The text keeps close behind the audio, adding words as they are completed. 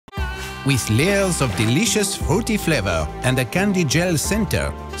With layers of delicious fruity flavor and a candy gel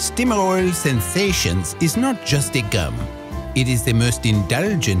center, Stimorol Sensations is not just a gum. It is the most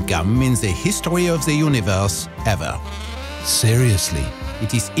indulgent gum in the history of the universe ever. Seriously,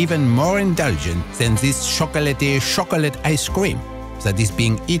 it is even more indulgent than this chocolate ice cream that is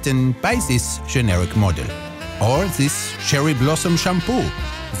being eaten by this generic model. Or this cherry blossom shampoo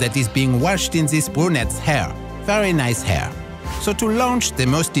that is being washed in this brunette's hair. Very nice hair. So to launch the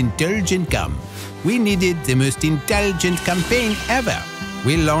most indulgent gum, we needed the most indulgent campaign ever.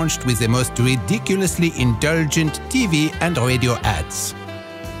 We launched with the most ridiculously indulgent TV and radio ads.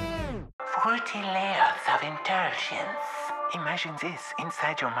 Fruity layers of indulgence. Imagine this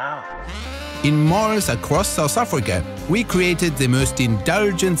inside your mouth. In malls across South Africa, we created the most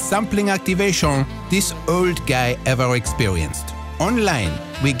indulgent sampling activation this old guy ever experienced. Online,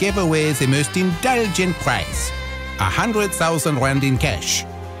 we gave away the most indulgent prize, 100,000 rand in cash,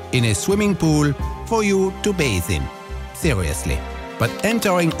 in a swimming pool for you to bathe in. Seriously. But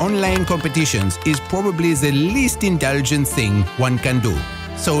entering online competitions is probably the least indulgent thing one can do.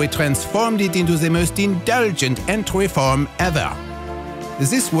 So we transformed it into the most indulgent entry form ever.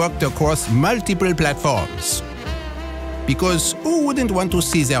 This worked across multiple platforms. Because who wouldn't want to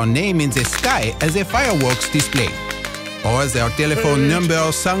see their name in the sky as a fireworks display? Or their telephone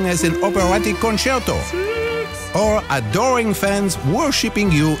number sung as an operatic concerto? Or adoring fans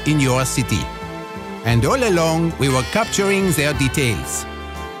worshipping you in your city? And all along, we were capturing their details.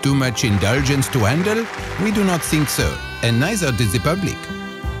 Too much indulgence to handle? We do not think so, and neither did the public.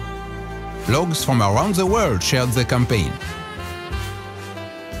 Blogs from around the world shared the campaign.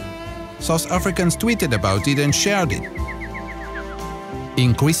 South Africans tweeted about it and shared it,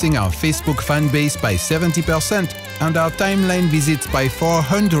 increasing our Facebook fan base by 70% and our timeline visits by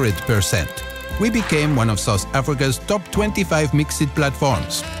 400%. We became one of South Africa's top 25 mixed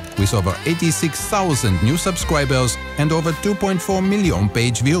platforms, with over 86,000 new subscribers and over 2.4 million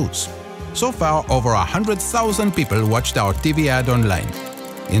page views. So far, over 100,000 people watched our TV ad online.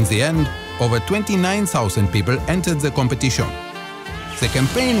 In the end, over 29,000 people entered the competition. The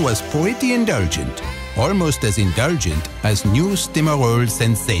campaign was pretty indulgent, almost as indulgent as new Stimorol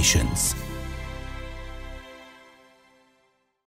Sensations.